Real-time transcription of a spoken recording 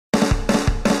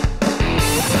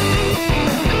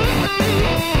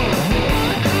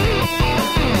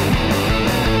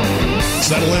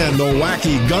Settle in, the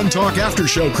wacky Gun Talk After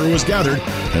Show crew is gathered,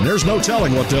 and there's no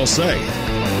telling what they'll say.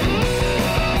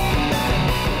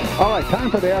 All right,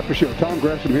 time for the after show. Tom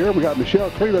Gresham here. We got Michelle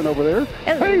Cleveland over there.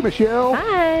 Hello. Hey, Michelle.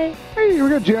 Hi. Hey, we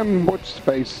got Jim. What's his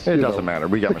face? It doesn't matter.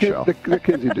 We got Michelle. The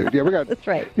Kinsey dude. Yeah, we got. That's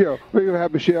right. We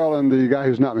have Michelle and the guy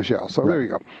who's not Michelle. So there you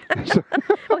go. So,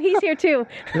 Oh, he's here too.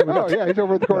 oh yeah, he's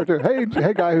over at the corner too. Hey,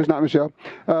 guy who's not Michelle.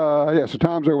 So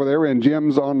Tom's over there and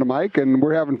Jim's on the mic and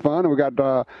we're having fun. And we got.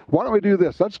 Why don't we do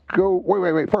this? Let's go.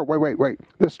 Wait.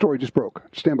 This story just broke.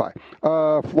 Stand by.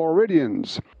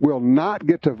 Floridians will not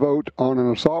get to vote on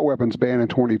an assault weapons ban in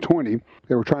 2020.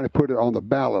 They were trying to put it on the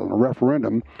ballot on a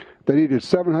referendum. They needed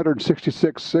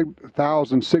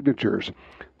 766,000 signatures.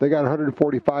 They got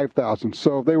 145,000.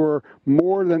 So they were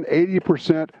more than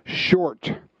 80%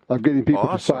 short of getting people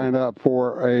to sign up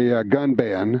for a gun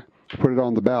ban, put it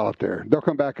on the ballot there. They'll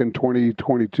come back in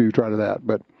 2022, try to that.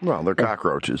 But well, they're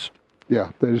cockroaches.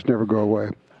 Yeah, they just never go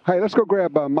away. Hey, let's go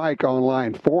grab Mike on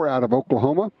line 4 out of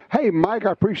Oklahoma. Hey, Mike,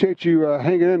 I appreciate you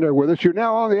hanging in there with us. You're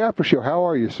now on the after show. How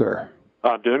are you, sir?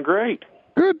 I'm doing great.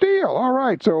 Good deal. All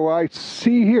right. So I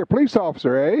see here, police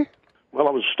officer, eh? Well,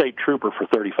 I was a state trooper for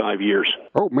 35 years.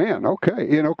 Oh, man. Okay.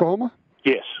 In Oklahoma?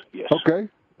 Yes. Okay.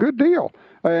 Good deal.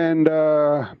 And,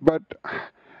 but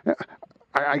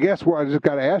I guess what I just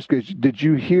got to ask is, did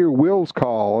you hear Will's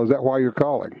call? Is that why you're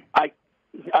calling? I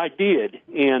did.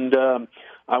 And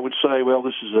I would say, well,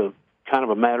 this is a kind of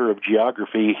a matter of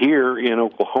geography here in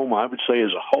Oklahoma. I would say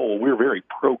as a whole, we're very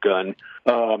pro-gun.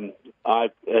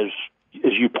 As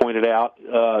you pointed out,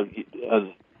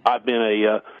 I've been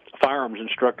a firearms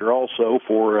instructor also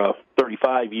for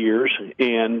 35 years,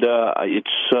 and it's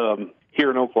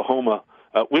here in Oklahoma.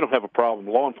 We don't have a problem.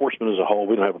 Law enforcement as a whole,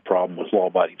 we don't have a problem with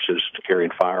law-abiding citizens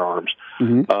carrying firearms.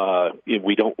 Mm-hmm.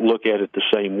 We don't look at it the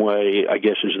same way, I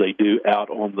guess, as they do out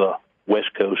on the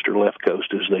West Coast or left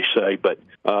coast, as they say. But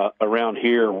around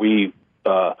here,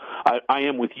 I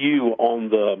am with you on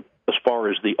the as far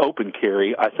as the open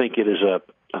carry. I think it's a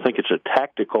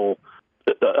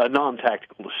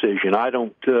non-tactical decision. I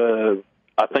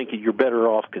think you're better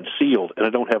off concealed, and I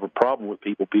don't have a problem with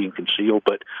people being concealed.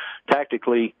 But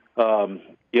tactically,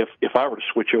 if I were to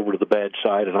switch over to the bad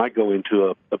side and I go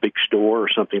into a big store or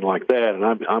something like that, and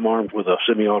I'm armed with a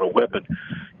semi-auto weapon,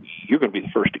 you're going to be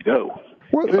the first to go.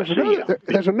 Well,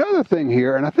 there's another thing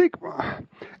here, and I think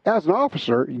as an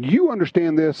officer, you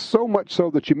understand this so much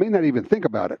so that you may not even think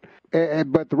about it,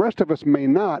 but the rest of us may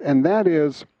not, and that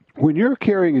is when you're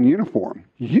carrying a uniform,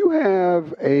 you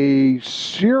have a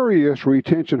serious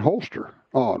retention holster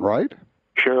on, right?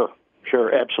 Sure,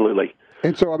 absolutely.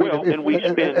 And so, I mean,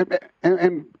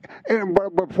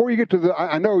 but before you get to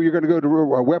I know you're going to go to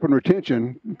weapon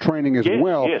retention training as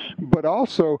well. Yes. But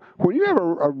also, when you have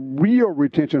a real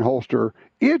retention holster,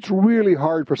 it's really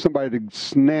hard for somebody to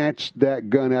snatch that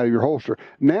gun out of your holster.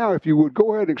 Now, if you would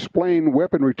go ahead and explain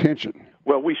weapon retention.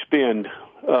 Well, we spend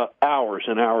hours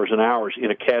and hours and hours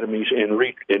in academies and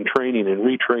training and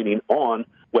retraining on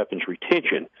weapons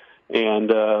retention.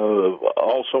 And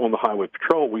also on the highway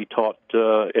patrol, we taught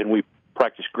and we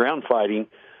practiced ground fighting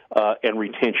and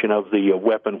retention of the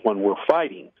weapon when we're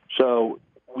fighting. So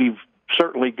we've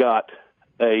certainly got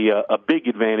a big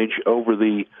advantage over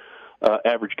the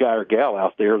average guy or gal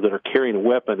out there that are carrying a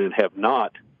weapon and have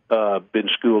not been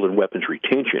schooled in weapons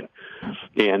retention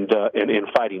and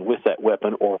fighting with that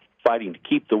weapon or fighting to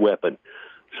keep the weapon.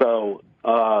 So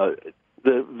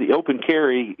the open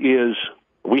carry is.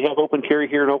 We have open carry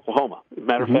here in Oklahoma. As a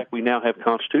matter of fact, we now have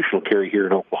constitutional carry here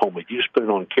in Oklahoma. You just put it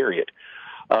on and carry it.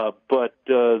 But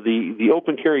the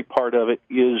open carry part of it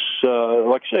is,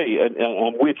 like I say, and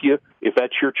I'm with you. If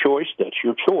that's your choice, that's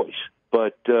your choice.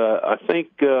 But I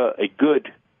think a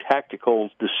good tactical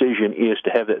decision is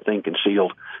to have that thing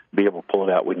concealed, be able to pull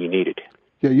it out when you need it.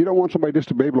 Yeah, you don't want somebody just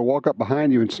to be able to walk up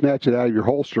behind you and snatch it out of your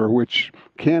holster, which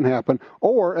can happen.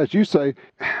 Or, as you say,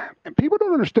 people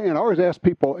don't understand. I always ask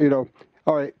people,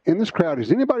 all right, in this crowd,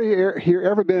 has anybody here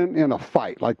ever been in a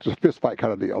fight, like a fist fight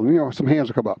kind of deal? Some hands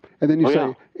will come up. And then you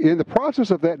say, in the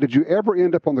process of that, did you ever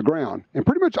end up on the ground? And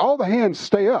pretty much all the hands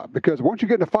stay up, because once you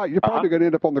get in a fight, you're probably going to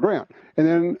end up on the ground. And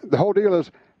then the whole deal is,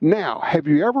 now, have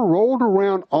you ever rolled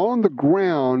around on the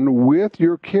ground with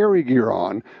your carry gear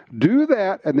on? Do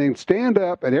that, and then stand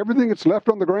up, and everything that's left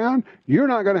on the ground, you're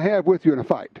not going to have with you in a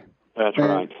fight. That's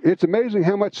right. It's amazing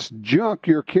how much junk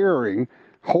you're carrying,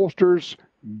 holsters,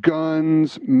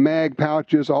 guns, mag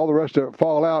pouches, all the rest of it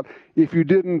fall out if you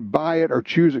didn't buy it or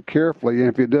choose it carefully, and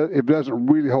if it doesn't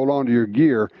really hold on to your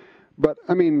gear. But,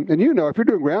 I mean, and if you're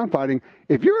doing ground fighting,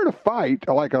 if you're in a fight,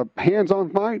 like a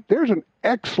hands-on fight, there's an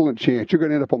excellent chance you're going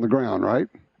to end up on the ground, right?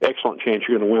 excellent chance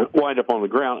you're going to wind up on the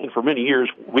ground. And for many years,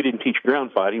 we didn't teach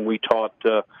ground fighting. We taught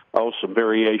some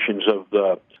variations of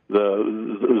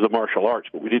the martial arts,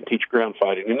 but we didn't teach ground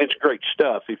fighting. And it's great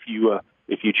stuff if you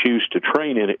choose to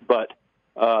train in it. But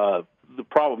the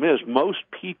problem is most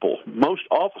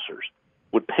officers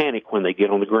would panic when they get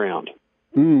on the ground.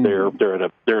 They're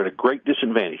at a great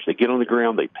disadvantage. They get on the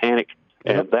ground, they panic,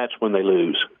 and that's when they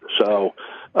lose. So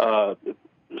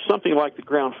something like the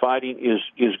ground fighting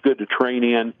is good to train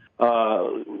in.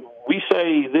 We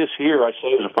say this here, I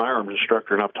say as a firearms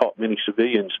instructor, and I've taught many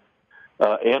civilians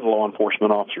and law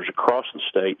enforcement officers across the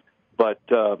state, but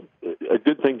a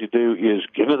good thing to do is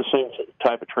get into the same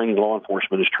type of training law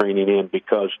enforcement is training in,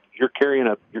 because you're carrying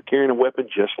a weapon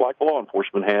just like law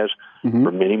enforcement has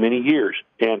for many, many years.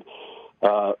 And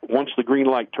once the green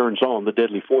light turns on, the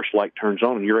deadly force light turns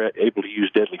on, and you're able to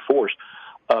use deadly force,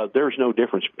 there's no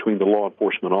difference between the law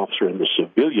enforcement officer and the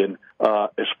civilian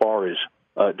as far as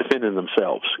defending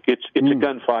themselves. It's a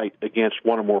gunfight against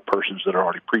one or more persons that are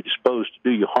already predisposed to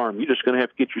do you harm. You're just going to have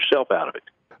to get yourself out of it.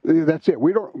 That's it.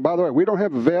 By the way, we don't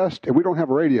have a vest and we don't have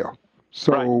a radio.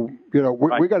 So,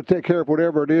 we got to take care of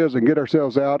whatever it is and get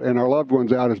ourselves out and our loved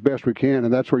ones out as best we can.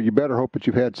 And that's where you better hope that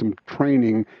you've had some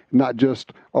training, not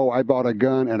just, I bought a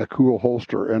gun and a cool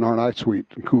holster and aren't I sweet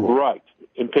and cool. Right.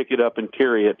 And pick it up and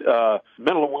carry it.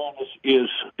 Mental awareness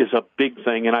is a big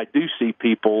thing. And I do see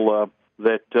people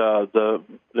that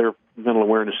their mental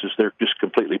awareness is they're just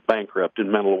completely bankrupt in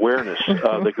mental awareness.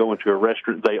 They go into a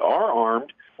restaurant. They are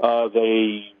armed.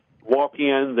 They walk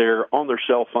in. They're on their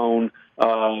cell phone.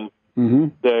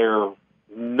 They're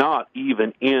not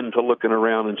even into looking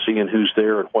around and seeing who's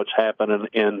there and what's happening,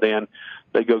 and then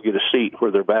they go get a seat where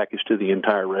their back is to the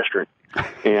entire restaurant.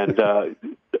 And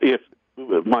if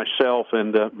myself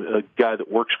and a guy that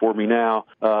works for me now,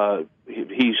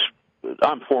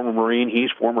 I'm former Marine, he's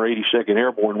former 82nd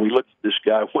Airborne. We looked at this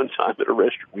guy one time at a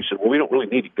restaurant. We said, well, we don't really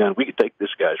need a gun. We could take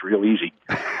this guy's real easy.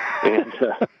 And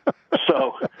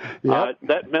so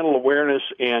that mental awareness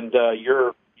and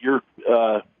your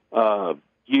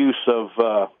use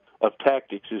of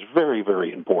tactics is very,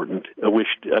 very important.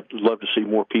 I'd love to see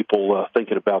more people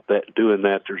thinking about that, doing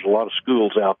that. There's a lot of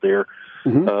schools out there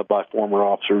by former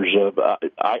officers.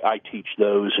 I teach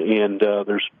those, and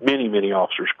there's many, many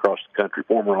officers across the country,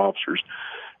 former officers,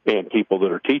 and people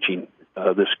that are teaching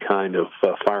this kind of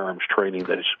firearms training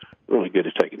that is really good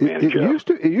to take advantage of.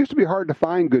 It used to be hard to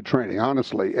find good training,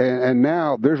 honestly, and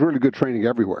now there's really good training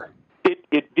everywhere.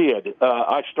 It did.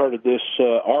 I started this.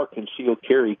 Our concealed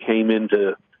carry came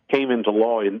into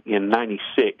law in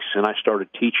 '96, and I started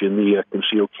teaching the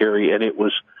concealed carry, and it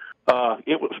was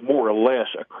more or less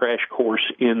a crash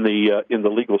course in the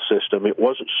legal system. It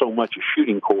wasn't so much a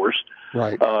shooting course.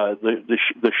 Right.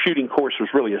 The shooting course was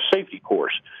really a safety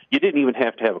course. You didn't even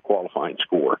have to have a qualifying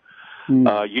score.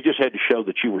 You just had to show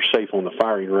that you were safe on the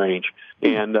firing range,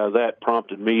 and that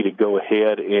prompted me to go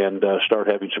ahead and start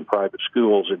having some private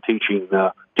schools and teaching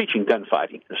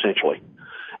gunfighting, essentially,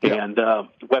 and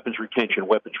weapons retention,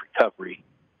 weapons recovery,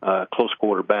 close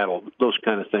quarter battle, those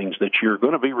kind of things that you're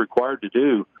going to be required to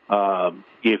do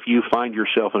if you find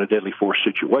yourself in a deadly force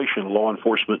situation, law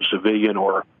enforcement, civilian,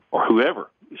 or whoever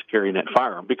is carrying that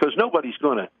firearm, because nobody's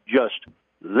going to just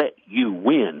let you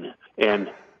win, and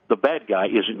the bad guy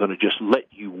isn't going to just let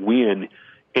you win,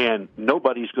 and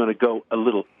nobody's going to go a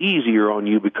little easier on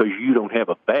you because you don't have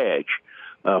a badge.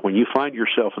 When you find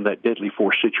yourself in that deadly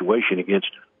force situation against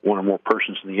one or more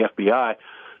persons in the FBI,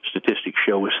 statistics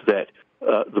show us that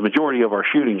the majority of our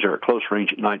shootings are at close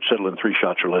range at night, settling 3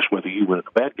 shots or less, whether you win or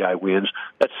the bad guy wins.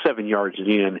 That's 7 yards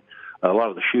in. A lot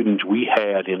of the shootings we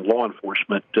had in law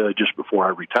enforcement just before I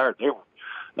retired,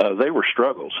 they were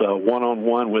struggles,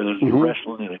 one-on-one, whether you're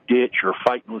wrestling in a ditch or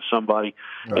fighting with somebody,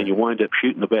 and you wind up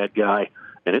shooting the bad guy,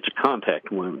 and it's a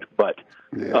contact wound. But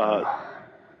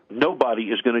nobody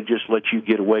is going to just let you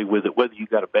get away with it, whether you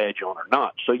got a badge on or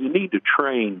not. So you need to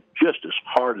train just as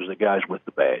hard as the guys with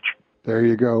the badge. There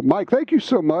you go. Mike, thank you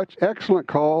so much. Excellent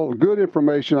call. Good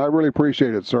information. I really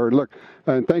appreciate it, sir. Look,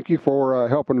 and thank you for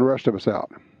helping the rest of us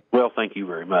out. Well, thank you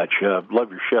very much.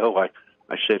 Love your show. I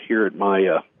sit here at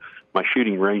my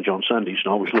shooting range on Sundays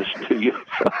and always listen to you.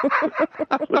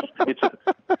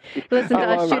 Listen to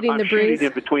us shooting the breeze. Shooting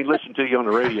in between listening to you on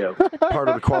the radio. Part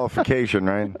of the qualification,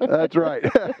 right? That's right.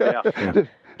 Yeah. Just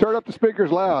turn up the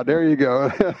speakers loud. There you go.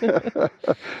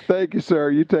 Thank you, sir.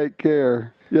 You take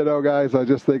care. Guys, I was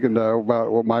just thinking about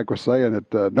what Mike was saying,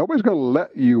 that nobody's going to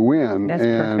let you win. That's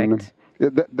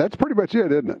perfect. That's pretty much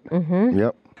it, isn't it? Mm-hmm.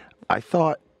 Yep.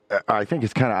 I think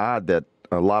it's kind of odd that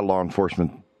a lot of law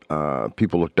enforcement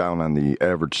people look down on the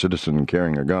average citizen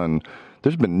carrying a gun.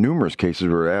 There's been numerous cases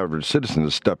where average citizens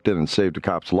have stepped in and saved a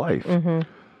cop's life.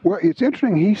 Mm-hmm. Well, it's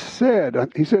interesting. He said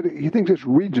he thinks it's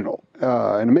regional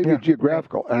and maybe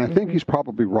geographical, and I think he's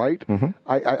probably right.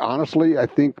 I honestly, I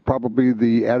think probably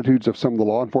the attitudes of some of the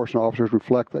law enforcement officers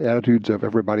reflect the attitudes of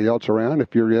everybody else around.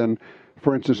 If you're in,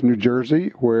 for instance, New Jersey,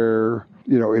 where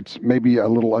it's maybe a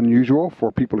little unusual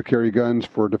for people to carry guns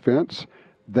for defense,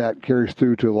 that carries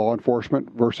through to law enforcement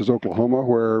versus Oklahoma,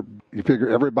 where you figure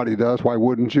everybody does. Why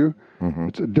wouldn't you?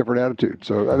 It's a different attitude.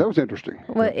 So that was interesting.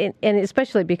 Well, and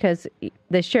especially because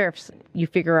the sheriffs, you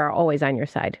figure, are always on your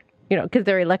side, because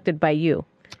they're elected by you.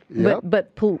 Yep.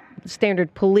 But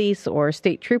standard police or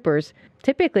state troopers,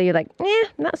 typically you're like,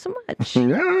 not so much.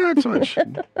 Not so much.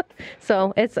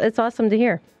 So it's awesome to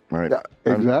hear. Right. Yeah,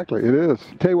 exactly, it is.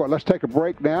 Tell you what, let's take a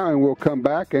break now, and we'll come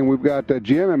back, and we've got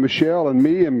Jim and Michelle and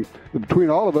me, and between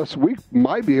all of us, we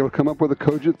might be able to come up with a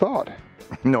cogent thought.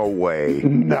 No way.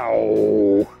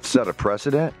 No. Set a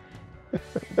precedent?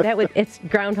 It's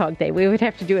Groundhog Day. We would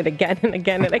have to do it again and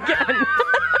again and again.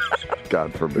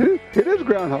 God forbid. It is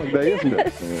Groundhog Day, isn't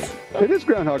it? It is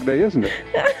Groundhog Day, isn't it?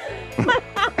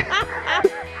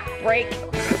 Break.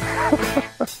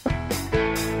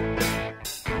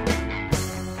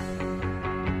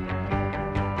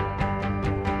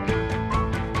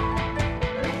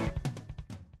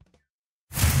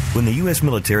 When the U.S.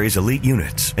 military's elite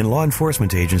units and law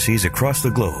enforcement agencies across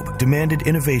the globe demanded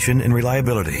innovation and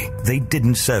reliability, they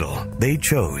didn't settle. They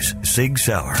chose Sig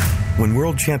Sauer. When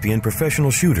world champion professional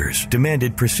shooters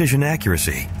demanded precision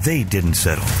accuracy, they didn't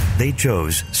settle. They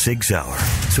chose Sig Sauer.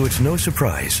 So it's no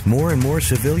surprise more and more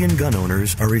civilian gun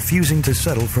owners are refusing to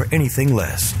settle for anything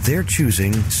less. They're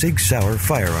choosing Sig Sauer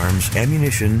firearms,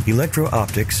 ammunition,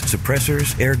 electro-optics,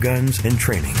 suppressors, air guns, and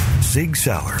training. Sig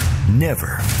Sauer.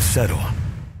 Never settle.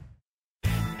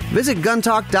 Visit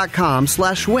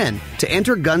guntalk.com/win to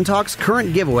enter Gun Talk's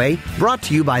current giveaway brought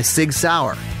to you by Sig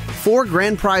Sauer. 4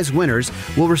 grand prize winners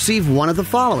will receive one of the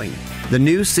following: the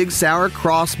new Sig Sauer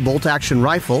Cross bolt-action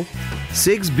rifle,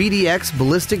 SIG's BDX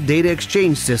ballistic data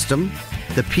exchange system,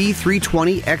 the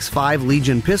P320 X5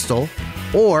 Legion pistol,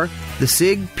 or the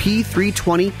SIG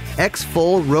P320 X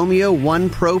Full Romeo 1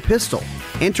 Pro pistol.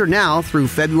 Enter now through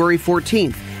February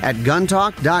 14th at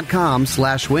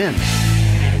guntalk.com/win.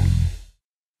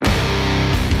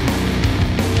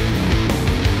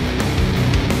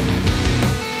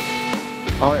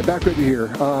 All right, back with you here.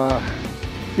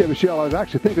 Michelle, I was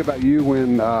actually thinking about you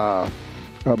when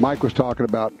Mike was talking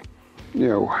about,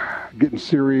 getting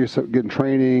serious, getting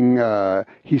training.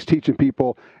 He's teaching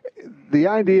people. The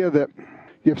idea that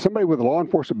you have somebody with a law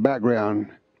enforcement background,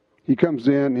 he comes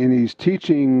in and he's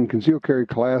teaching concealed carry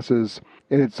classes,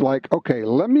 and it's like, okay,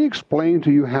 let me explain to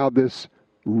you how this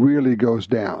really goes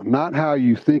down, not how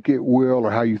you think it will or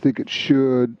how you think it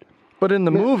should. But in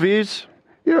the movies...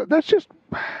 that's just...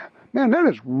 Man, that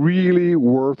is really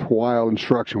worthwhile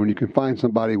instruction when you can find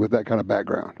somebody with that kind of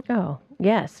background. Oh,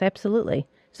 yes, absolutely.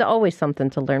 There's always something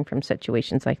to learn from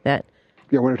situations like that.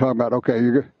 Yeah, when you're talking about, okay,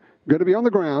 you're going to be on the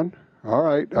ground. All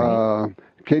right.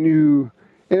 Can you,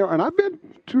 and I've been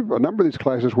to a number of these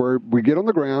classes where we get on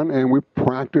the ground and we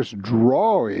practice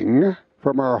drawing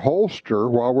from our holster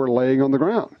while we're laying on the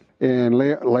ground. And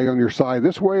lay on your side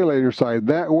this way, lay on your side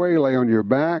that way, lay on your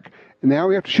back. Now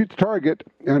we have to shoot the target,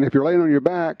 and if you're laying on your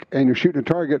back and you're shooting a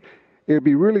target, it'd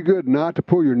be really good not to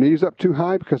pull your knees up too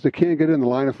high because they can't get in the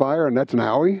line of fire, and that's an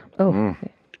owie. Oh.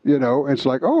 It's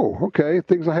like, okay,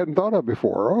 things I hadn't thought of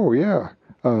before. Oh, yeah.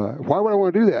 Why would I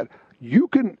want to do that?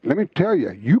 Let me tell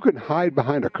you, you can hide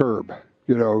behind a curb.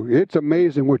 It's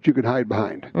amazing what you can hide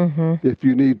behind if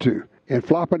you need to. And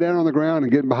flopping down on the ground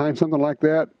and getting behind something like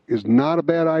that is not a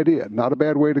bad idea, not a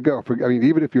bad way to go.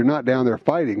 Even if you're not down there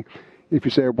fighting, if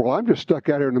you say, well, I'm just stuck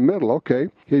out here in the middle, okay,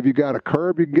 have you got a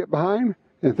curb you can get behind?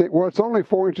 And think, well, it's only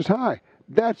 4 inches high.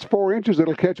 That's 4 inches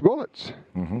that'll catch bullets.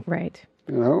 Right.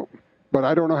 But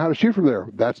I don't know how to shoot from there.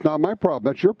 That's not my problem.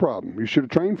 That's your problem. You should have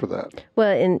trained for that.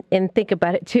 Well, and think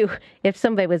about it, too. If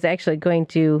somebody was actually going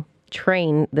to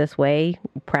train this way,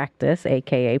 practice,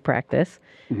 a.k.a. practice,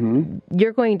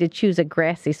 you're going to choose a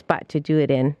grassy spot to do it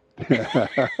in.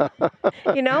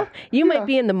 You might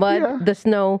be in the mud, the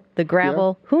snow, the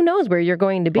gravel. Who knows where you're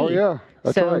going to be? Oh, yeah.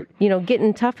 That's right.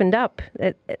 Getting toughened up,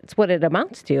 it's what it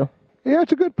amounts to. Yeah,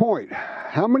 it's a good point.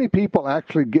 How many people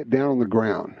actually get down on the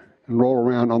ground and roll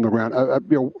around on the ground?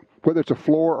 Whether it's a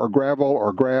floor or gravel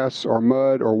or grass or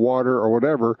mud or water or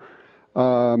whatever.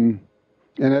 And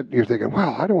you're thinking,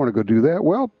 well, I don't want to go do that.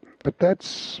 Well, but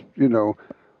that's, you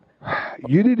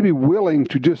need to be willing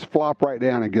to just flop right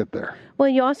down and get there. Well,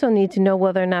 you also need to know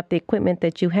whether or not the equipment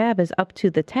that you have is up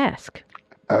to the task.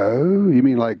 Oh, you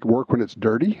mean like work when it's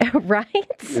dirty? Right.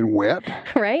 And wet?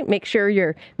 Right. Make sure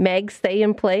your mags stay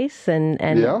in place and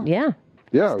yeah.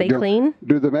 Yeah. Stay clean.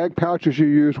 Do the mag pouches you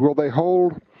use, will they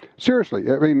hold?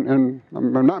 Seriously, I mean, and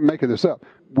I'm not making this up.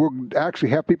 We'll actually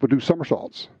have people do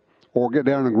somersaults or get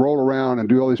down and roll around and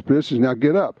do all these positions. Now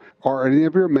get up. Are any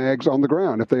of your mags on the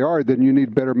ground? If they are, then you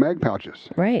need better mag pouches.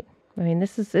 Right. I mean,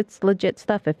 it's legit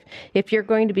stuff. If you're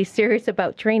going to be serious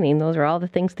about training, those are all the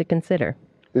things to consider.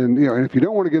 And and if you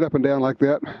don't want to get up and down like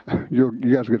that, you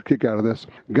guys will get a kick out of this.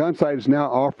 Gunsight is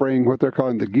now offering what they're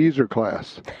calling the geezer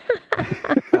class.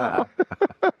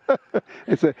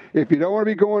 It's if you don't want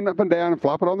to be going up and down and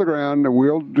flopping on the ground,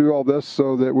 we'll do all this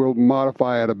so that we'll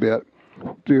modify it a bit,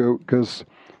 because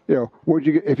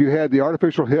if you had the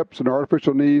artificial hips and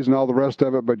artificial knees and all the rest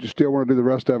of it, but you still want to do the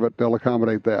rest of it, they'll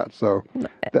accommodate that. So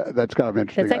that's kind of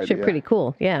interesting. That's actually pretty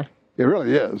cool. Yeah. It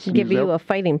really is. Give you a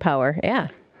fighting power. Yeah.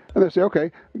 And they say,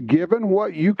 okay, given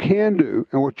what you can do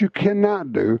and what you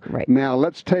cannot do, right. Now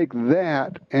let's take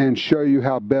that and show you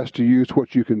how best to use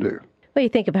what you can do. Well, you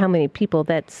think of how many people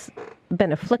that's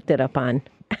been afflicted upon.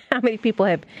 How many people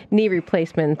have knee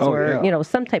replacements or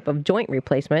some type of joint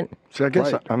replacement? So I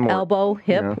guess I'm more, elbow,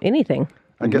 hip, anything.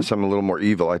 I guess I'm a little more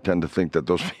evil. I tend to think that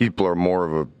those people are more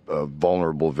of a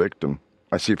vulnerable victim.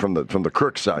 I see from the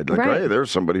crook side, like, hey,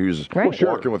 there's somebody who's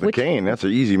walking with a cane. That's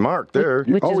an easy mark there.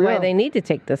 Which is why they need to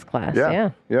take this class.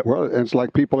 Yeah. Yep. Well, it's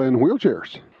like people in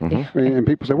wheelchairs. Mm-hmm. And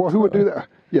people say, well, who would do that?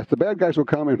 Yes, the bad guys will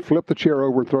come and flip the chair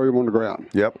over and throw him on the ground.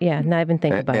 Yep. Yeah, not even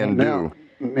think about it. And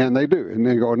they do. And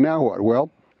they go, now what?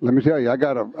 Well, let me tell you, I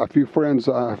got a few friends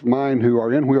of mine who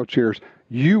are in wheelchairs.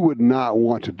 You would not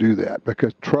want to do that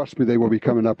because, trust me, they will be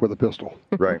coming up with a pistol.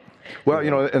 Right. Well,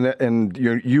 and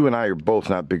you and I are both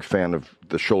not a big fan of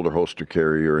the shoulder holster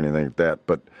carry or anything like that,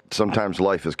 but sometimes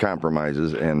life is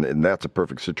compromises, and that's a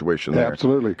perfect situation there.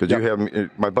 Absolutely. Because you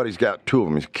have, my buddy's got two of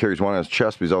them. He carries one on his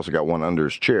chest, but he's also got one under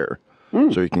his chair.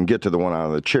 So he can get to the one out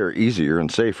of the chair easier and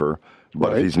safer.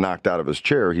 But if he's knocked out of his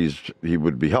chair, he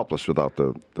would be helpless without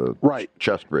the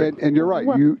chest rig. And you're right.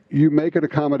 Well, you make an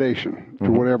accommodation to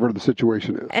whatever the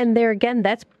situation is. And there again,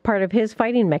 that's part of his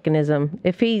fighting mechanism.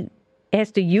 If he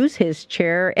has to use his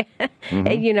chair,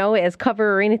 as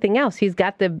cover or anything else, he's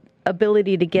got the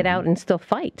ability to get out and still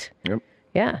fight. Yep.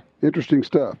 Yeah. Interesting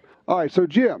stuff. All right. So,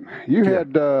 Jim, you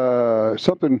had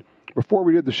something before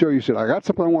we did the show. You said, I got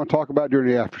something I want to talk about during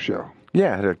the after show.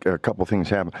 Yeah, I had a couple things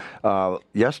happen.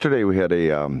 Yesterday we had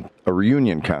a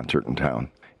reunion concert in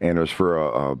town, and it was for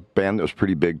a band that was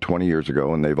pretty big 20 years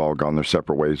ago, and they've all gone their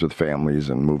separate ways with families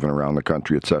and moving around the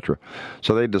country, etc.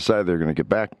 So they decided they're going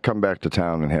to come back to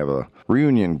town and have a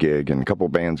reunion gig, and a couple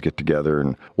bands get together,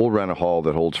 and we'll rent a hall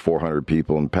that holds 400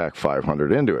 people and pack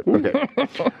 500 into it.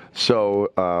 Okay.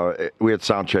 So we had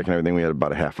sound check and everything. We had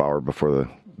about a half hour before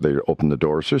they opened the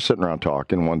doors. So sitting around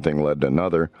talking. One thing led to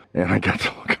another. And I got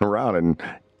to looking around, and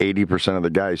 80% of the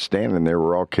guys standing there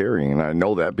were all carrying. And I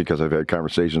know that because I've had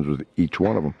conversations with each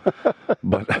one of them.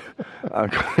 But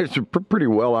it's a pretty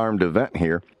well-armed event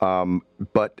here.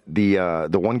 But the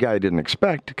one guy I didn't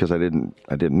expect, because I didn't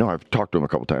know. I've talked to him a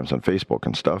couple times on Facebook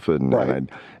and stuff. And I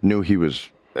knew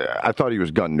I thought he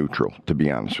was gun neutral, to be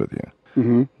honest with you.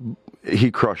 Mm-hmm. He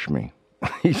crushed me.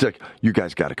 He's like, you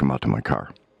guys got to come out to my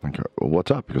car. I go, well,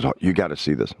 what's up? He goes, oh, you got to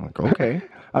see this. I'm like, okay.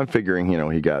 I'm figuring,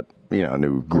 he got, a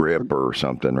new grip or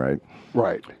something, right?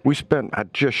 Right. We spent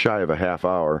just shy of a half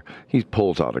hour. He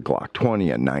pulls out a Glock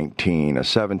 20, a 19, a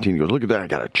 17. He goes, look at that. I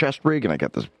got a chest rig and I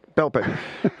got this belt pack.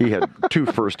 He had 2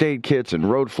 first aid kits and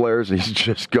road flares. And he's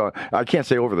just gone. I can't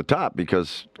say over the top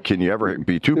because can you ever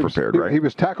be too prepared, right? He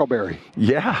was Tackleberry.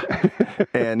 Yeah.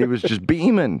 And he was just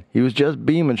beaming.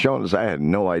 Showing us. I had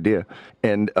no idea.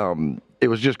 And, it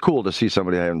was just cool to see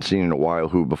somebody I haven't seen in a while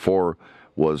who before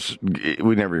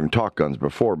we never even talked guns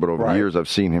before, but over the years I've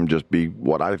seen him just be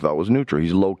what I thought was neutral.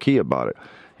 He's low-key about it.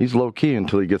 He's low-key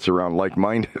until he gets around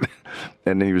like-minded,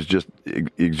 and then he was just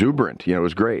exuberant. It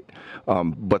was great.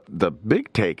 But the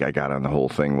big take I got on the whole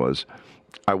thing was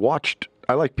I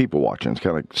like people watching. It's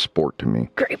kind of like sport to me.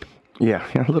 Great. Yeah,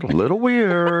 a little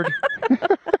weird.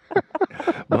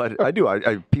 But I do.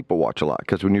 I people watch a lot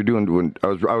because when I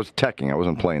was teching, I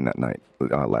wasn't playing that night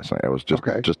last night. I was just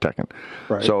teching.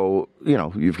 Right. So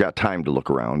you've got time to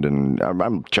look around, and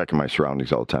I'm checking my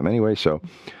surroundings all the time anyway. So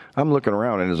I'm looking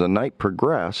around, and as the night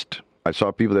progressed, I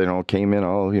saw people that came in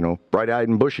all bright-eyed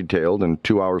and bushy-tailed, and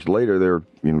 2 hours later they're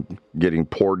getting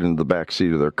poured into the back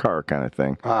seat of their car, kind of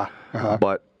thing.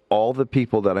 But all the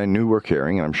people that I knew were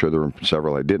carrying, and I'm sure there were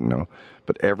several I didn't know,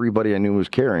 but everybody I knew was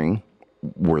carrying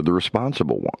were the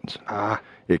responsible ones.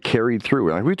 It carried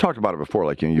through. And we talked about it before.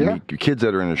 Like you meet kids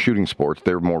that are in the shooting sports,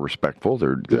 they're more respectful.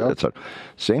 It's a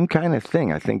same kind of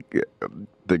thing. I think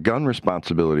the gun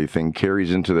responsibility thing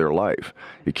carries into their life.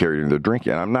 It carried into their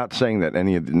drinking. And I'm not saying that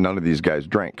none of these guys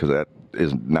drank, because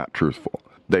is not truthful.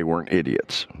 They weren't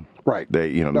idiots. Right.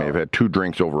 They, may have had 2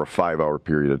 drinks over a 5-hour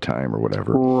period of time or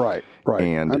whatever. Right.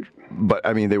 But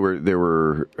I mean, they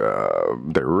were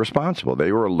responsible.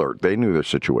 They were alert. They knew their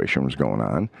situation was going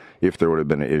on. If there would have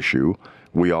been an issue,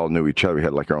 we all knew each other. We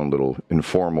had like our own little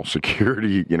informal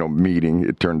security, meeting.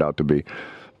 It turned out to be,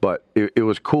 but it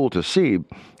was cool to see.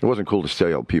 It wasn't cool to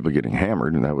see all people getting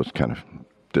hammered, and that was kind of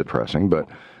depressing. But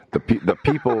the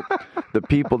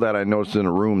people that I noticed in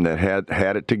a room that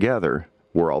had it together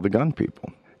were all the gun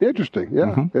people. Interesting. Yeah.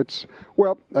 Mm-hmm. It's,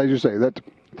 well, as you say, that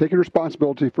taking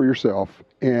responsibility for yourself,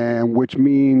 and which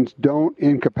means don't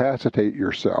incapacitate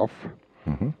yourself.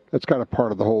 Mm-hmm. That's kind of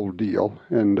part of the whole deal.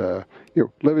 And,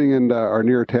 living in our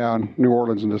near town, New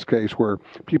Orleans in this case, where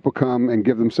people come and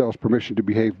give themselves permission to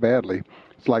behave badly.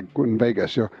 It's like in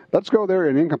Vegas, let's go there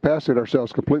and incapacitate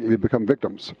ourselves completely to become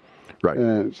victims. Right.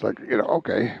 And it's like,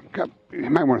 okay, you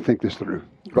might want to think this through.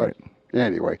 But right.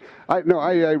 Anyway, I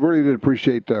really did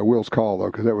appreciate Will's call,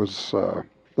 though, because that was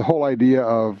the whole idea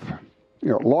of,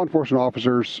 law enforcement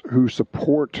officers who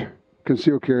support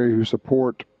concealed carry, who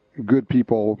support good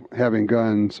people having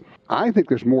guns. I think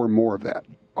there's more and more of that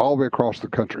all the way across the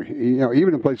country.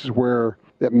 Even in places where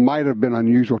it might have been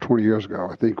unusual 20 years ago,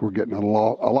 I think we're getting a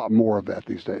lot more of that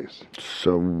these days.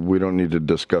 So we don't need to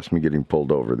discuss me getting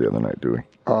pulled over the other night, do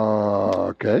we?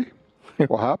 Okay.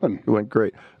 What happened? It went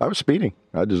great. I was speeding.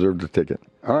 I deserved a ticket.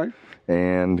 All right.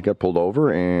 And got pulled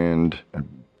over, and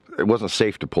it wasn't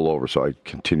safe to pull over, so I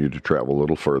continued to travel a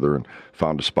little further and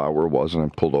found a spot where it was, and I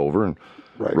pulled over and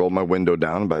rolled my window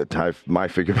down. And by the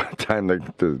time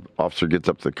the officer gets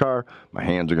up to the car, my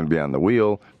hands are going to be on the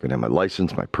wheel. I'm going to have my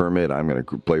license, my permit. I'm going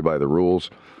to play by the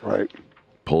rules. Right.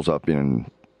 Pull up.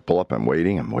 I'm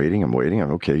waiting. I'm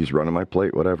okay. He's running my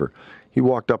plate, whatever. He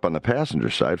walked up on the passenger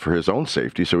side for his own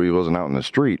safety, so he wasn't out in the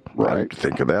street. Right. I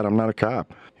think of that. I'm not a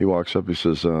cop. He walks up. He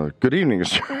says, "Good evening,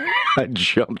 sir." I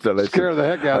jumped and I scared the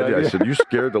heck out of you. I said, "You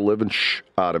scared the living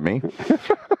out of me."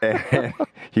 And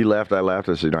he laughed. I laughed.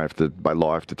 I said, by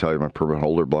law, I have to tell you my permit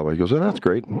holder, blah, blah. He goes, "Oh, that's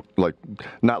great."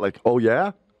 Not like, "Oh,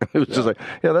 yeah?" It was just like,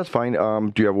 "Yeah, that's fine.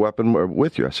 Do you have a weapon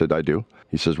with you?" I said, "I do."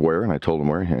 He says, "Where?" And I told him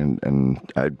where. And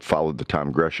I followed the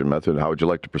Tom Gresham method. "How would you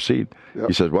like to proceed?" Yep.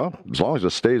 He says, "Well, as long as it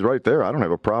stays right there, I don't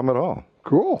have a problem at all."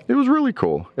 Cool. It was really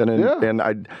cool. And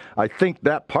I think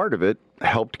that part of it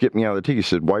helped get me out of the ticket. He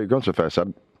said, "Why are you going so fast?"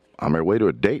 I'm on my way to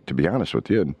a date, to be honest with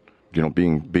you. And,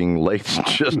 being late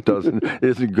just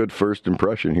isn't good first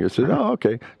impression. He said, "Oh,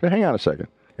 okay. Now, hang on a second."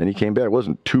 And he came back. It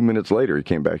wasn't 2 minutes later. He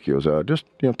came back. He goes, "Just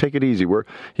take it easy."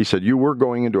 He said, "You were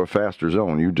going into a faster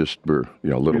zone. You just were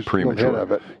a little premature." Ahead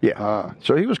of it. Yeah.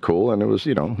 So he was cool, and it was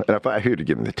and if I had to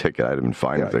give him the ticket, I'd have been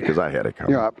fine with it because I had it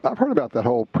coming. Yeah, I've heard about that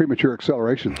whole premature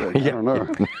acceleration thing. I don't know.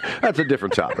 That's a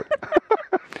different topic.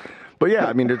 But yeah,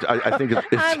 I mean, I think it's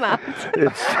I'm out.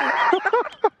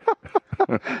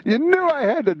 You knew I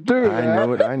had to do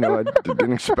that. I know. I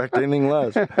didn't expect anything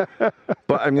less.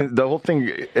 But I mean, the whole thing,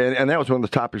 and that was one of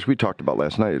the topics we talked about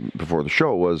last night before the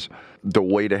show, was the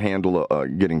way to handle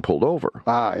getting pulled over.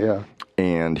 Yeah.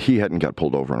 And he hadn't got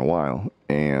pulled over in a while,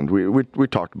 and we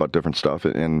talked about different stuff,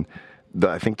 and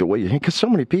I think the way because so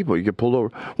many people, you get pulled over.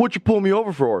 "What'd you pull me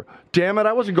over for?" "Damn it,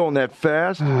 I wasn't going that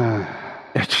fast."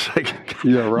 It's like right.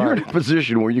 You're in a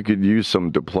position where you could use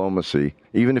some diplomacy,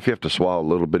 even if you have to swallow a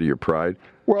little bit of your pride.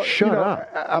 Well, shut up.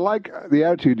 I like the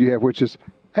attitude you have, which is,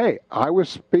 "Hey, I was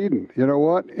speeding. You know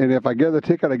what? And if I get the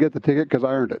ticket, I get the ticket because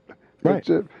I earned it." Right.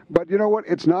 But you know what?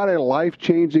 It's not a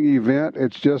life-changing event.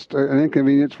 It's just an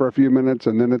inconvenience for a few minutes,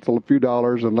 and then it's a few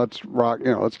dollars, and let's rock.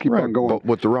 Let's keep on going. But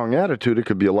with the wrong attitude, it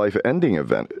could be a life-ending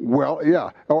event. Well,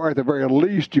 yeah. Or at the very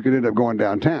least, you could end up going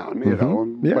downtown. Yeah.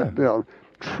 But,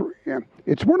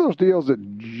 it's one of those deals that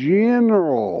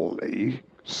generally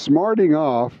smarting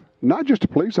off, not just to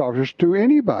police officers, to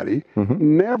anybody,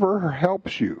 never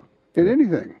helps you in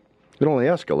anything. It only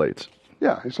escalates.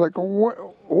 Yeah, it's like,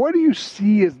 what do you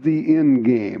see as the end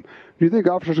game? Do you think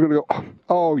officers are going to go,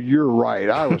 "Oh, you're right,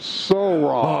 I was so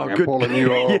wrong in pulling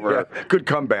you over"? Yeah, good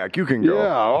comeback, you can go.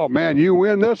 Yeah, oh man, you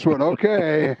win this one,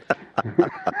 okay.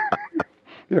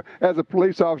 As a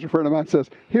police officer friend of mine says,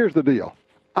 "Here's the deal.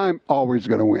 I'm always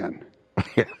going to win."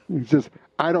 He says,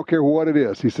 "I don't care what it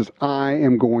is." He says, "I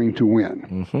am going to win."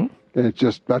 Mm-hmm. And it's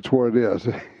just, that's what it is.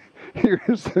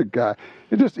 Here's the guy.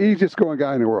 It's just the easiest going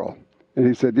guy in the world. And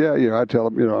he said, "Yeah, I tell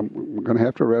him, I'm going to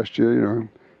have to arrest you,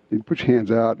 You put your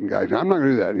hands out, and guys, I'm not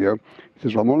going to do that, He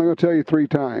says, "Well, I'm only going to tell you 3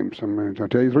 times. I'm going to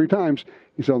tell you 3 times.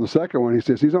 He said, on the second one, he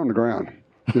says, "He's on the ground."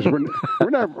 He says, we're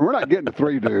not getting to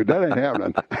 3, dude. That ain't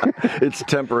happening. It's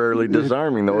temporarily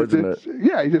disarming, though, isn't it?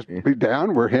 Yeah, you just be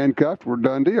down. We're handcuffed. We're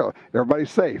done deal. Everybody's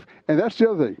safe. And that's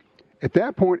the other thing. At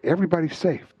that point, everybody's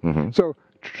safe. Mm-hmm. So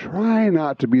try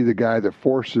not to be the guy that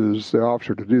forces the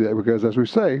officer to do that because, as we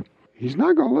say, he's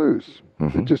not going to lose.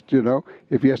 It just,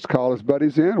 if he has to call his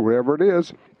buddies in, whatever it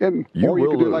is, and you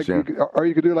could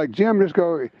do like Jim, just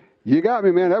go, you got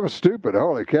me, man. That was stupid.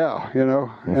 Holy cow,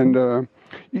 And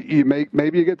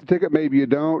maybe you get the ticket, maybe you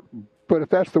don't. But if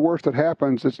that's the worst that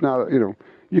happens, it's not,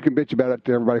 you can bitch about it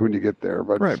to everybody when you get there.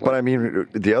 But right, but I mean,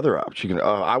 the other option,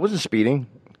 I wasn't speeding.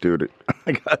 Dude,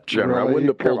 I got you. Really? I wouldn't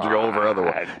have pulled you over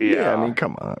otherwise. Yeah, I mean,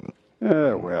 come on.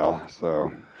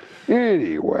 So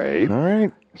anyway. All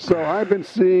right. So I've been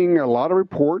seeing a lot of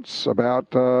reports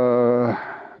about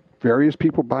various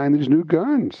people buying these new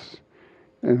guns.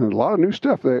 And a lot of new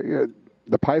stuff. The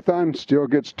Python still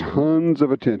gets tons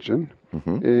of attention.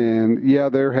 And,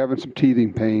 they're having some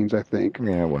teething pains, I think.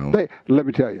 Yeah, well. Let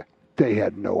me tell you, they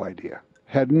had no idea.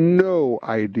 Had no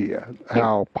idea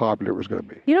how popular it was going to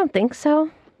be. You don't think so?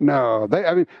 No,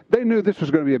 they knew this was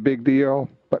going to be a big deal,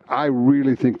 but I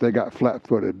really think they got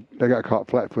flat-footed. They got caught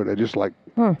flat-footed, just like,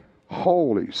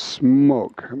 holy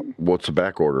smoke. What's the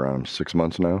back order on them? 6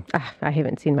 months now? I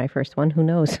haven't seen my first one. Who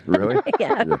knows? Really?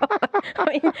 Yeah. I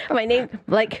mean, my name,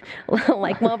 like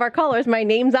one of our callers, my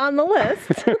name's on the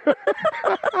list.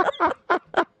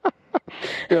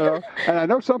 And I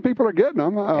know some people are getting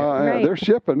them. Right. They're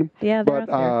shipping. Yeah, they're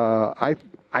but out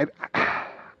I'm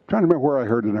trying to remember where I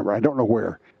heard the number. I don't know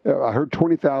where. I heard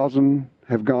 20,000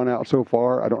 have gone out so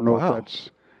far. I don't know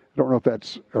if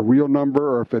that's a real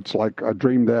number or if it's like a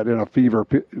dream that in a fever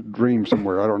dream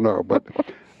somewhere. I don't know, but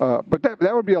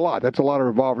that would be a lot. That's a lot of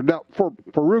revolvers. Now for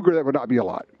Ruger, that would not be a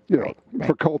lot. Right.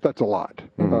 For Colt, that's a lot.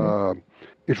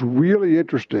 It's really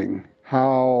interesting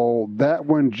how that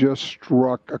one just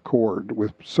struck a chord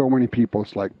with so many people.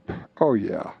 It's like, oh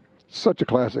yeah, such a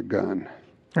classic gun.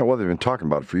 Yeah, well, they've been talking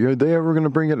about it for years. Are they ever going to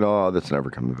bring it? Oh, that's never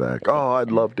coming back. Oh,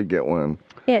 I'd love to get one.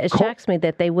 Yeah, it shocks me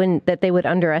that they would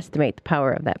underestimate the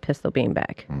power of that pistol being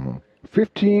back.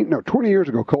 20 years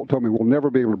ago, Colt told me we'll never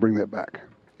be able to bring that back.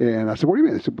 And I said, what do you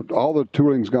mean? They said, all the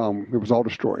tooling's gone. It was all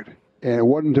destroyed. And it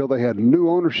wasn't until they had new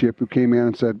ownership who came in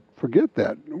and said, forget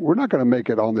that. We're not going to make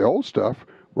it on the old stuff.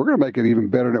 We're going to make it even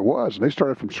better than it was. And they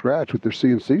started from scratch with their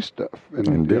CNC stuff.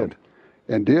 And did.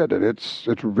 And it's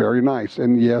very nice.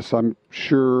 And yes, I'm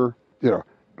sure,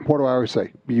 what do I always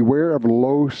say? Beware of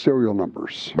low serial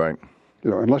numbers. Right.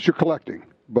 Unless you're collecting.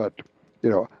 But,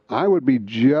 I would be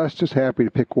just as happy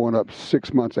to pick one up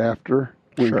 6 months after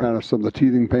when kind of some of the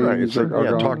teething pains are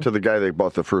gone. Talk to the guy that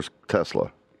bought the first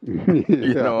Tesla.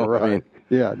 Right. I mean,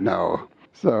 yeah, no.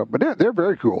 So, but they're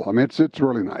very cool. I mean, it's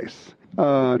really nice.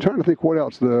 Trying to think what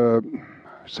else.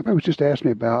 Somebody was just asking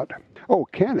me about,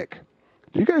 Canik.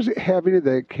 Do you guys have any of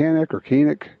the Canik or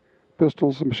Koenig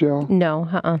pistols, Michelle? No,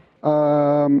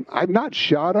 I've not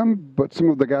shot them, but some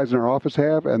of the guys in our office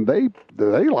have, and they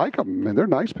like them, and they're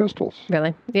nice pistols.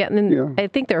 Really? Yeah, and I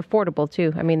think they're affordable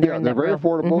too. I mean, they're very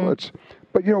affordable.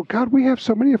 But God, we have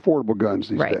so many affordable guns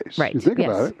these days. Right. You think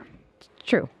about it. It's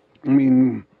true. I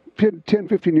mean, 10,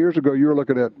 15 years ago, you were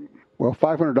looking at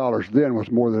 $500 then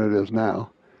was more than it is now.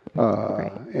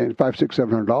 And $500,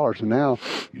 $600, $700, and now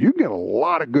you can get a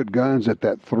lot of good guns at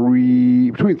that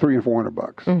between $300 and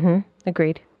 $400.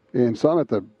 Agreed. And some at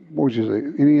the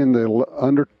any in the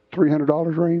under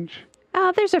 $300 range.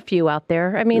 There's a few out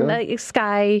there. I mean, like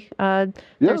Sky.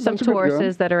 There's some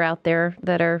Tauruses that are out there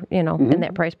that are in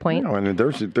that price point. And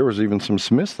there was even some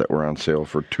Smiths that were on sale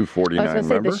for $249. I was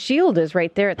going to say the Shield is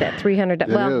right there at that $300.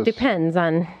 Well, depends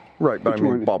on. Right, but I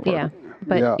mean ballpark. Yeah,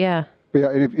 but yeah. Yeah,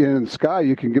 and in Sky,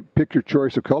 you can pick your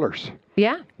choice of colors.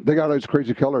 Yeah. They got all these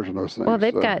crazy colors in those things. Well,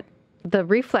 they've got the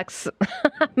reflex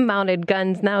mounted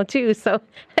guns now, too. So,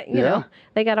 you know,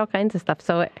 they got all kinds of stuff.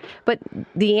 So, but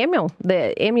the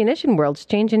ammunition world's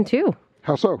changing, too.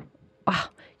 How so? Wow.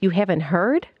 You haven't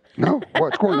heard? No.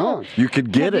 What's going on? You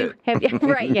could get it.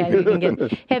 Right, yeah, you can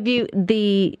get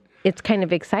it. It's kind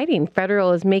of exciting.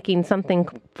 Federal is making something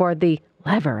for the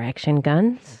lever action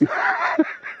guns.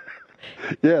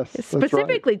 Yes,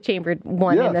 specifically chambered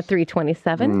one in the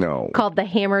 327. No. Called the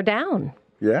Hammer Down.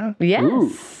 Yeah? Yes. Ooh.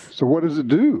 So what does it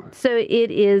do? So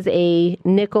it is a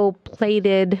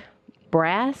nickel-plated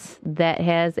brass that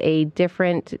has a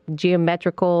different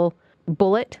geometrical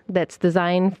bullet that's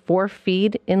designed for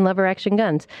feed in lever-action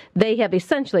guns. They have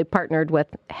essentially partnered with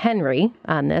Henry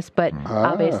on this, but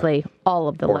obviously all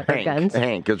of the lever guns.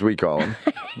 Hank, as we call him.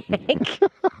 Hank.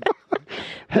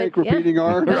 Hank repeating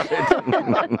arms.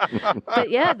 But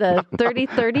yeah, the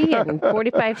 30-30 and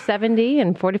 45-70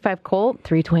 and 45 Colt,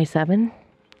 327.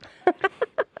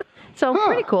 So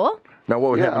pretty cool. Now,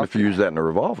 what would happen if you use that in a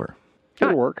revolver?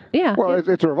 It'll work. Yeah. Well,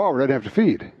 it's a revolver. It doesn't have to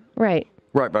feed. Right.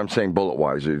 Right, but I'm saying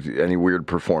bullet-wise, any weird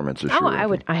performance issue?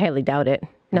 I highly doubt it.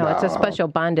 No, it's a special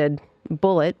bonded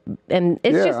bullet, and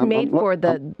it's just made for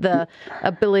the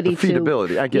ability the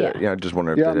feedability. I get it. Yeah, I just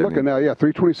wonder if I'm looking now. Yeah,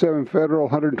 327 Federal,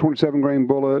 127 grain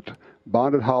bullet,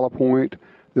 bonded hollow point.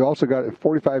 They also got a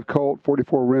 45 Colt,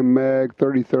 44 rim mag,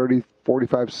 30-30,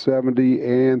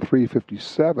 45-70, and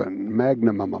 357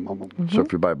 Magnum. So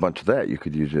if you buy a bunch of that, you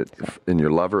could use it in your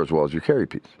lever as well as your carry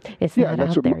piece. It's not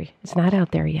out there. It's not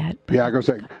out there yet. Yeah, I was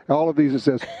going to say, all of these, it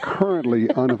says currently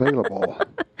unavailable.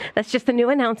 That's just a new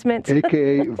announcement.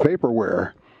 AKA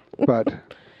vaporware. But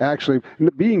actually,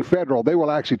 being federal, they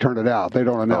will actually turn it out. They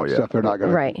don't announce stuff they're not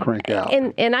going to crank out.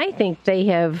 And I think they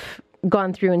have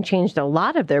gone through and changed a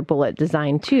lot of their bullet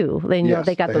design too. They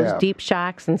they got those deep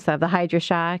shocks and stuff, the Hydra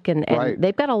shock, and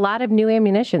they've got a lot of new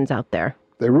ammunitions out there.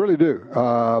 They really do.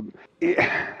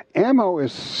 Ammo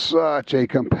is such a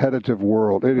competitive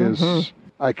world. It is.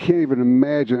 I can't even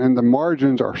imagine, and the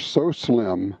margins are so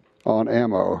slim on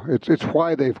ammo. It's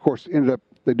why they, of course,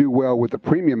 they do well with the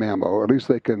premium ammo. At least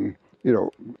they can,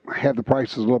 have the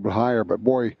prices a little bit higher. But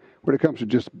boy, when it comes to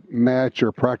just match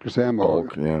or practice ammo,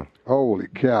 holy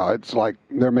cow, it's like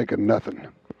they're making nothing.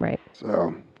 Right.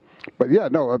 So, but yeah,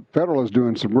 no, Federal is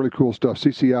doing some really cool stuff.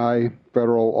 CCI,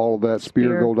 Federal, all of that,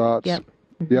 Spear Gold Dots.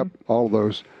 Yep, all of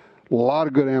those. A lot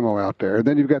of good ammo out there. And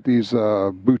then you've got these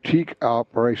boutique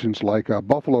operations like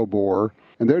Buffalo Bore,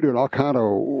 and they're doing all kind of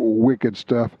wicked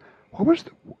stuff. What was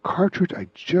the cartridge I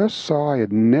just saw I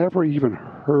had never even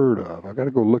heard of? I've got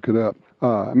to go look it up.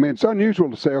 It's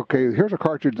unusual to say, okay, here's a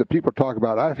cartridge that people talk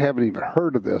about. I haven't even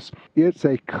heard of this. It's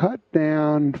a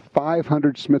cut-down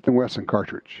 500 Smith & Wesson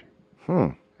cartridge.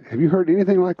 Have you heard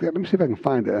anything like that? Let me see if I can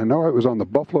find it. I know it was on the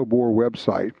Buffalo Bore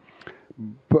website,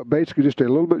 but basically just a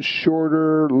little bit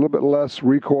shorter, a little bit less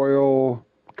recoil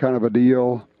kind of a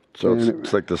deal. So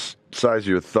it's like the size of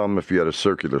your thumb if you had a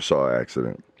circular saw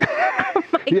accident.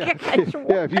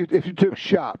 If you took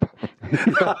shop.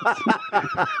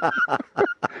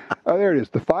 There it is,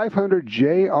 the 500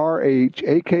 JRH,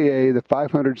 a.k.a. the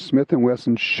 500 Smith &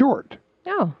 Wesson Short.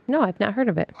 Oh, no, I've not heard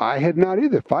of it. I had not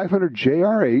either. 500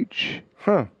 JRH.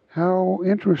 How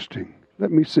interesting.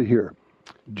 Let me see here.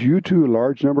 Due to a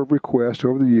large number of requests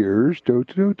over the years.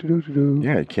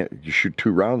 Yeah, you shoot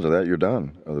 2 rounds of that, you're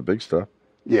done, of the big stuff.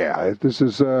 Yeah, this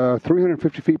is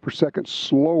 350 feet per second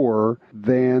slower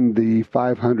than the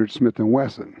 500 Smith &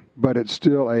 Wesson, but it's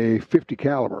still a 50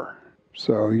 caliber.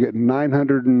 So you get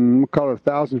 900 and we'll call it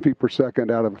 1,000 feet per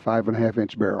second out of a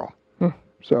 5.5-inch barrel.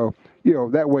 So,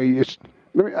 that way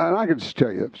and I can just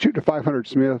tell you, shooting a 500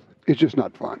 Smith, it's just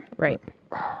not fun. Right.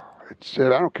 I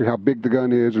don't care how big the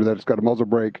gun is or that it's got a muzzle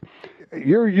brake.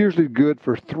 You're usually good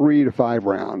for 3 to 5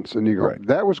 rounds. And you go,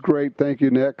 that was great, thank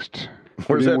you, next.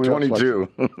 Where's that 22?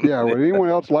 Would anyone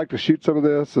else like to shoot some of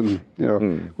this? And,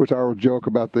 which I will joke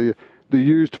about the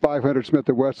used 500 Smith &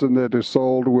 Wesson that is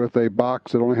sold with a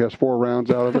box that only has 4 rounds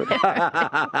out of it.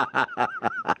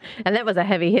 And that was a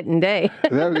heavy-hitting day.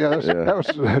 That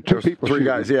was 2 people 3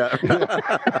 guys,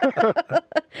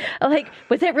 Like,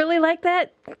 was it really like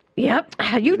that? Yep.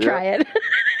 You try it.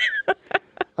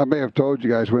 I may have told you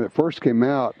guys when it first came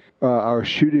out, I was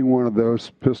shooting one of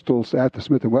those pistols at the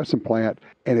Smith & Wesson plant,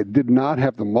 and it did not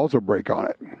have the muzzle brake on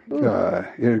it.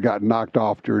 It got knocked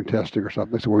off during testing or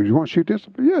something. They said, well, you want to shoot this?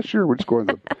 Said, yeah, sure. We'll just go in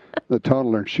the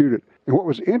tunnel and shoot it. And what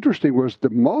was interesting was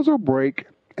the muzzle brake,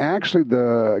 actually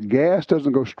the gas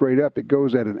doesn't go straight up. It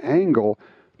goes at an angle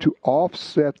to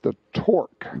offset the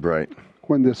torque. Right.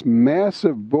 When this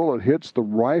massive bullet hits the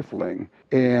rifling,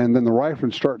 and then the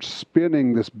rifling starts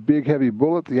spinning this big heavy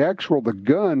bullet, the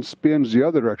gun spins the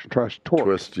other direction, tries to torque.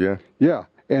 Twist, yeah. Yeah,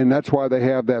 and that's why they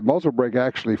have that muzzle brake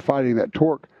actually fighting that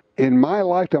torque. In my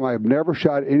lifetime, I have never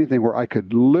shot anything where I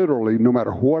could literally, no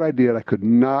matter what I did, I could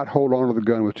not hold on to the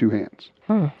gun with 2 hands.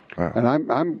 Wow. And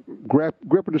I'm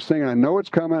gripping this thing, and I know it's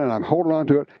coming, and I'm holding on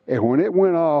to it. And when it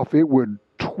went off, it would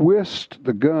twist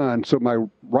the gun so my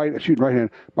right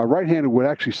hand would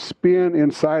actually spin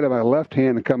inside of my left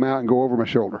hand and come out and go over my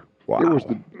shoulder. Wow.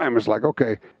 I was like,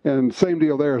 okay. And same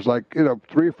deal there. It's like, 3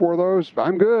 or 4 of those,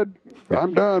 I'm good.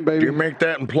 I'm done, baby. Do you make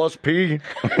that in plus P?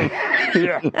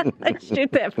 Yeah.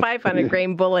 Shoot that 500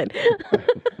 grain bullet.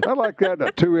 I like that in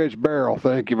a 2-inch barrel.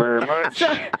 Thank you very much.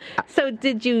 So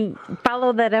did you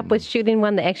follow that up with shooting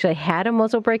one that actually had a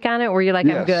muzzle brake on it, or were you like,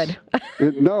 yes. I'm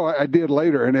good? No, I did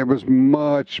later, and it was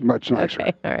much, much nicer.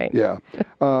 Okay, all right. Yeah.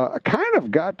 I kind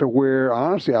of got to where,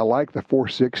 honestly, I like the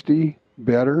 460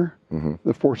 better. Mm-hmm.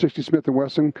 The 460 Smith &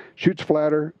 Wesson shoots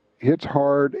flatter, hits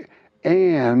hard,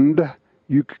 and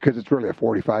because it's really a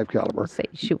 45 caliber. Say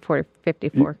shoot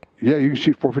 454. You can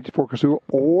shoot 454 Kazoo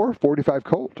or 45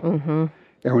 Colt. Mm-hmm.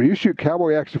 And when you shoot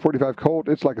Cowboy Action 45 Colt,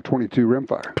 it's like a 22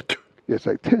 rimfire. It's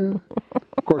like,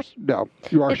 of course, no.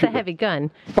 You are It's a heavy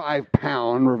gun.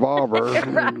 5-pound revolver.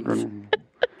 Right.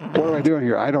 What am I doing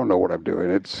here? I don't know what I'm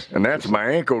doing. And that's my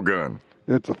ankle gun.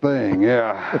 It's a thing,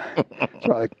 yeah.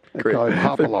 So they call it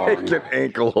hop-along. Make an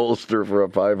ankle holster for a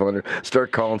 500.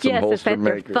 Start calling some Yes, it's holster at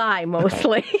your makers. thigh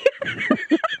mostly.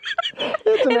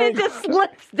 And it just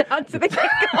slips down to the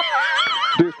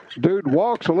ankle. Dude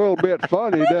walks a little bit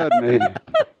funny, doesn't he?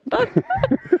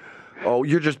 Oh,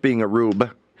 you're just being a rube.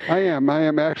 I am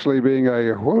actually being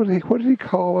a, what did he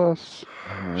call us?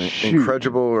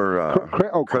 Incredible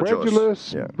or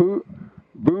credulous Yeah.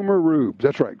 boomer rubes.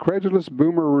 That's right, credulous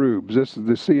boomer rubes. This is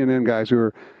the CNN guys who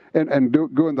are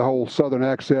doing the whole Southern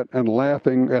accent and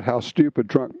laughing at how stupid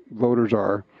Trump voters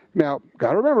are. Now,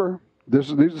 got to remember,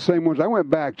 these are the same ones. I went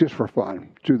back just for fun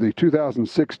to the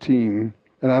 2016,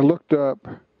 and I looked up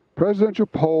presidential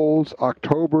polls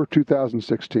October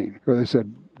 2016, where they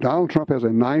said Donald Trump has a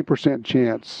 9%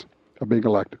 chance of being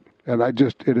elected. And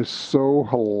it is so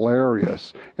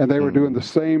hilarious. And they were doing the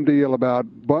same deal about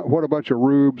what a bunch of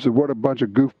rubes and what a bunch of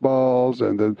goofballs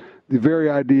and the very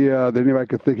idea that anybody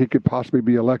could think he could possibly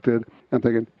be elected. I'm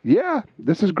thinking, yeah,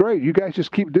 this is great. You guys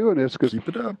just keep doing this because keep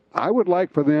it up. I would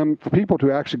like for people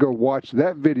to actually go watch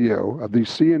that video of these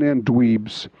CNN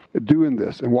dweebs doing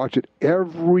this and watch it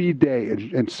every day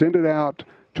and send it out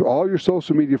to all your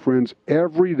social media friends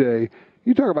every day.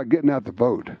 You talk about getting out the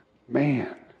vote.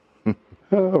 Man.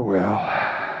 Oh,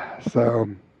 well. So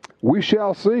we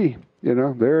shall see.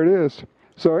 There it is.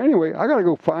 So anyway, I got to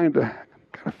go find a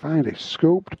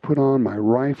scope to put on my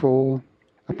rifle.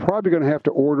 I'm probably going to have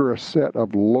to order a set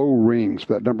of low rings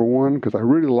for that, number one, because I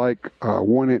really like a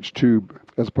 1-inch tube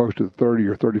as opposed to the 30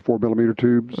 or 34 millimeter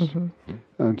tubes. Mm-hmm.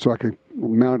 And so I can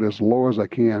mount it as low as I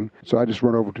can. So I just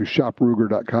run over to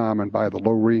shopruger.com and buy the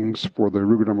low rings for the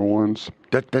Ruger number ones.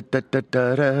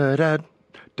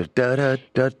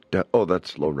 Oh,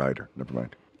 that's Low Rider. Never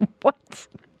mind. What?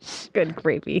 Good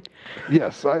gravy.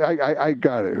 Yes, I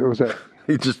got it. It was that.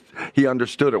 He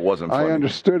understood it wasn't funny. I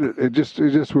understood it. It just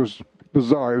was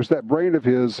bizarre. It was that brain of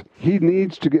his. He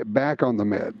needs to get back on the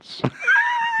meds.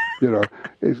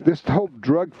 This whole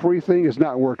drug-free thing is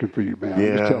not working for you, man. Yeah.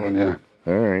 I'm just telling you.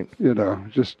 All right.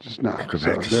 Just not. Go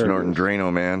back to snorting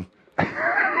Drano, man.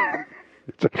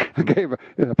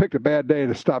 I picked a bad day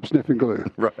to stop sniffing glue.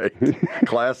 Right.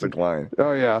 Classic line.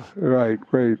 Oh, yeah. Right.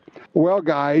 Great. Well,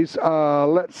 guys,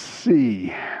 let's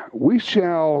see. We're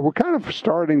kind of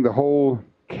starting the whole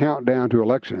countdown to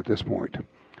election at this point.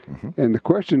 Mm-hmm. And the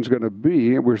question's going to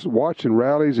be, we're watching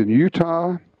rallies in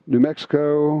Utah, New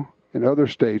Mexico, and other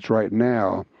states right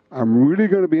now. I'm really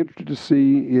going to be interested to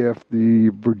see if the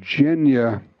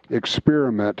Virginia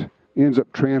experiment ends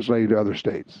up translating to other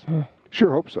states.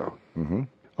 Sure hope so. Mm-hmm.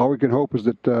 All we can hope is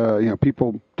that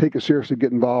people take it seriously,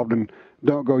 get involved, and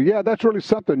don't go, yeah, that's really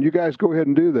something. You guys go ahead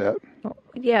and do that.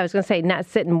 Yeah, I was going to say not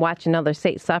sit and watch another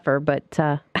state suffer, but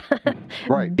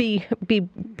right. be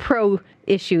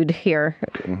pro-issued here.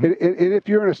 Mm-hmm. And if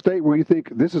you're in a state where you think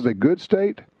this is a good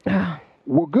state,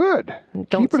 well, good.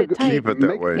 Don't sit tight. Keep it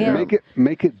that way. Yeah.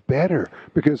 Make it better.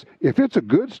 Because if it's a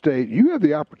good state, you have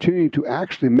the opportunity to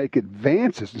actually make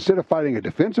advances. Instead of fighting a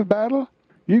defensive battle,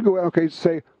 you go,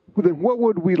 say, well, then what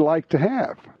would we like to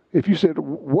have? If you said,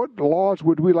 what laws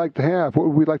would we like to have? What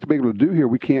would we like to be able to do here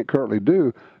we can't currently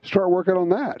do? Start working on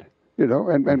that,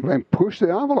 and push the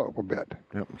envelope a bit.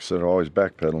 Yep, instead of always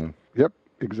backpedaling. Yep,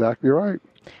 exactly right.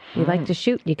 You like to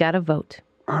shoot, you got to vote.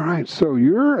 All right, so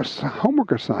your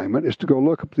homework assignment is to go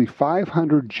look up the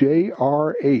 500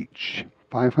 JRH,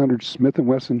 500 Smith &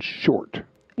 Wesson short.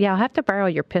 Yeah, I'll have to borrow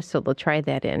your pistol to try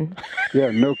that in.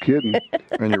 Yeah, no kidding.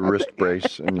 And your wrist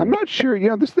brace. I'm not sure.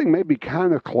 This thing may be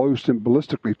kind of close and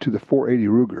ballistically to the 480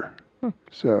 Ruger.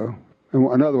 So,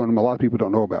 and another one a lot of people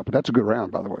don't know about, but that's a good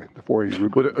round, by the way, the 480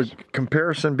 Ruger. Would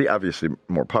comparison be, obviously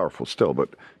more powerful still, but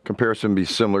comparison be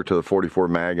similar to the 44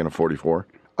 mag and a 44?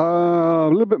 A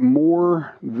little bit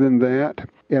more than that.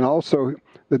 And also,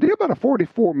 the deal about a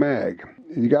 44 mag,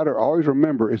 you got to always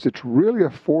remember, is it's really a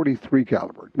 43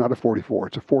 caliber, not a 44.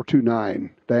 It's a 4.29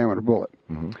 diameter bullet.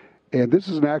 Mm-hmm. And this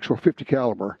is an actual 50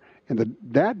 caliber. And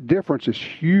that difference is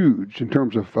huge in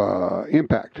terms of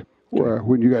impact.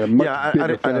 When you got a much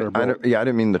bigger, fatter bullet. I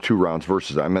didn't mean the 2 rounds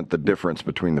versus. I meant the difference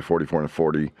between the 44 and a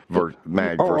 40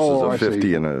 mag versus a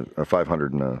 50 and a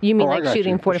 500 and a. You mean like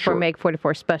shooting 44 mag,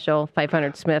 44 special,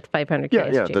 500 Smith, 500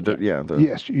 KSG?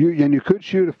 Yes, you could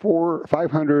shoot a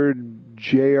 500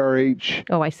 JRH.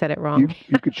 Oh, I said it wrong.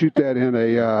 You could shoot that in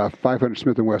a 500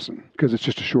 Smith & Wesson because it's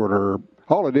just a shorter.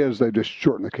 All it is, they just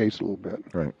shorten the case a little bit.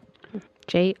 Right.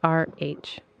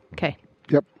 JRH. Okay.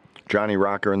 Yep. Johnny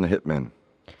Rocker and the Hitmen.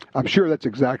 I'm sure that's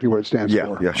exactly what it stands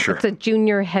for. Yeah, sure. It's a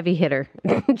junior heavy hitter,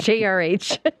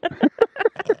 JRH.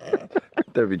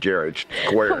 That'd be Jared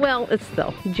squared. Well, it's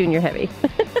still junior heavy.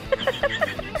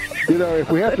 You know, if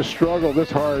we have to struggle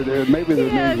this hard, maybe the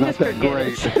name's not just that forget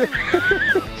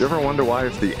great. You ever wonder why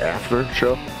it's the after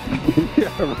show?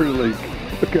 Yeah, really.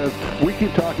 Because we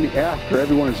keep talking after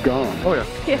everyone is gone. Oh, yeah.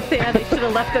 Yeah, they should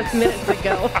have left us minutes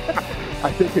ago.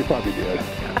 I think they probably did.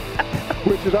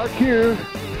 Which is our cue.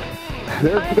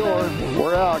 There's the door.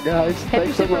 We're out, guys. Happy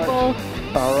Thanks so Super much. Bowl.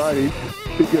 All righty.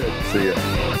 Be good. See ya.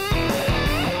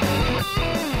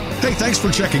 Hey, thanks for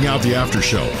checking out the after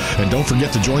show. And don't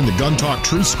forget to join the Gun Talk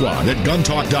Truth Squad at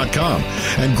guntalk.com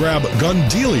and grab Gun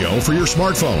Dealio for your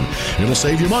smartphone. It'll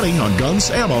save you money on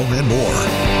guns, ammo, and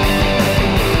more.